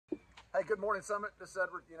Hey, good morning, Summit. This is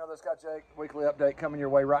Edward. You know this guy, Jake. Weekly update coming your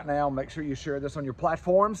way right now. Make sure you share this on your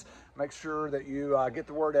platforms. Make sure that you get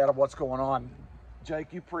the word out of what's going on.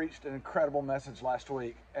 Jake, you preached an incredible message last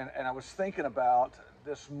week, and I was thinking about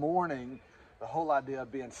this morning the whole idea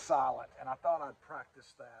of being silent, and I thought I'd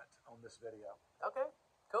practice that on this video. Okay,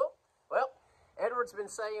 cool. Well, Edward's been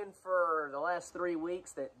saying for the last 3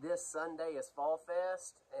 weeks that this Sunday is Fall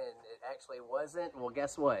Fest, and it actually wasn't. Well,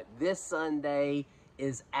 guess what? This Sunday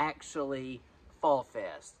is actually Fall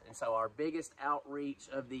Fest. And so our biggest outreach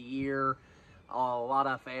of the year, a lot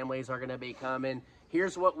of families are going to be coming.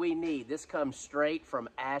 Here's what we need. This comes straight from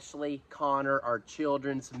Ashley Connor, our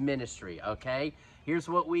children's ministry, okay? Here's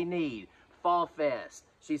what we need. Fall Fest.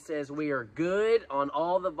 She says we are good on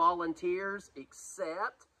all the volunteers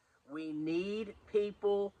except we need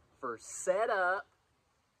people for set up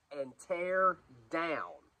and tear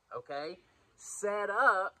down, okay? Set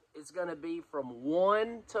up is going to be from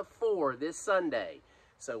 1 to 4 this Sunday.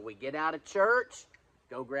 So we get out of church,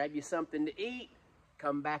 go grab you something to eat,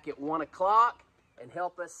 come back at 1 o'clock and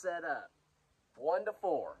help us set up. 1 to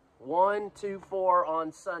 4. 1 to 4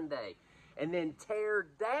 on Sunday. And then tear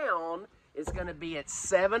down is going to be at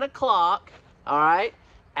 7 o'clock, all right?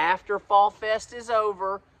 After Fall Fest is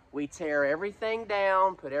over, we tear everything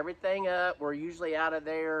down, put everything up. We're usually out of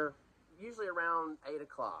there usually around 8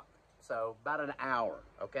 o'clock. So about an hour,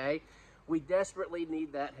 okay? We desperately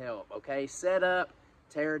need that help, okay? Set up,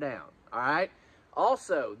 tear down, all right?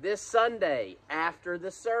 Also, this Sunday after the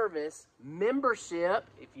service, membership,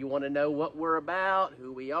 if you want to know what we're about,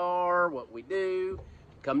 who we are, what we do,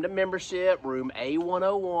 come to membership, room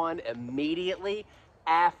A101, immediately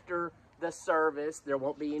after the service. There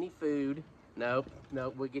won't be any food. Nope,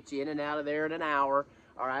 we'll get you in and out of there in an hour.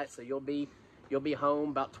 All right, so you'll be home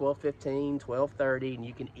about 12:15, 12:30, and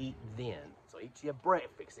you can eat then. So eat you a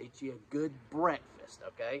breakfast, eat you a good breakfast,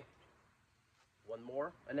 okay? One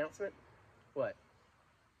more announcement? What?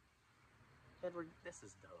 Edward, this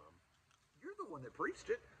is dumb. You're the one that preached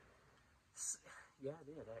it. Yeah, I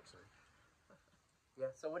did, actually. Yeah,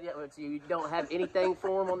 so what do you don't have anything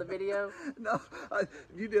for him on the video? No,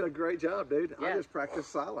 you did a great job, dude. Yeah. I just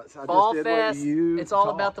practiced silence. Fall just did Fest, what you it's all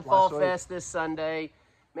taught about the Fall last week. Fest this Sunday.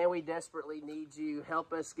 Man, we desperately need you.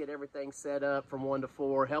 Help us get everything set up from 1 to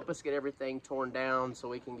 4. Help us get everything torn down so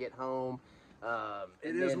we can get home.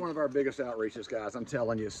 It is one of our biggest outreaches, guys. I'm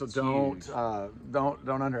telling you. So don't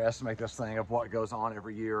underestimate this thing of what goes on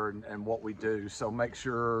every year and what we do. So make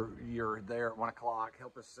sure you're there at 1 o'clock.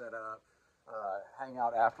 Help us set up. Hang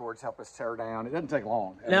out afterwards. Help us tear down. It doesn't take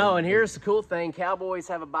long. No, and here's the cool thing: Cowboys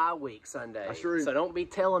have a bye week Sunday. That's true. So don't be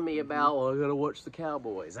telling me about, well, I gotta watch the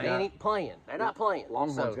Cowboys. They ain't playing. They're not playing.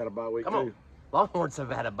 Longhorns got a bye week come too. On. Longhorns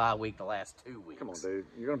have had a bye week the last 2 weeks. Come on, dude.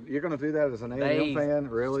 You're gonna do that as an They A&M fan?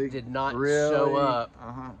 Really? Did not really? show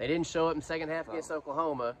up. They They didn't show up in the second half against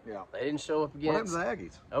Oklahoma. Yeah. They didn't show up What happened against to the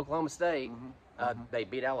Aggies? Oklahoma State. They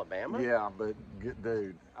beat Alabama. Yeah, but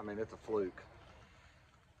dude, I mean, it's a fluke.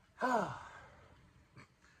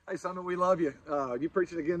 Hey, Sunday, we love you. You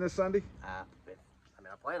preaching again this Sunday? I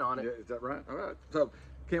plan on it. Yeah, is that right? All right. So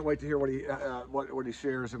can't wait to hear what he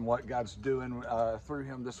shares and what God's doing through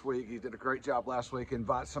him this week. He did a great job last week.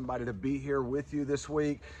 Invite somebody to be here with you this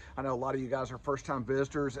week. I know a lot of you guys are first-time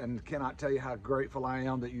visitors, and cannot tell you how grateful I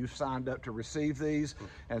am that you signed up to receive these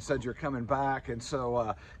and said you're coming back. And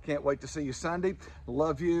so can't wait to see you Sunday.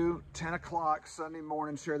 Love you. 10 o'clock Sunday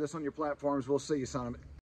morning. Share this on your platforms. We'll see you Sunday.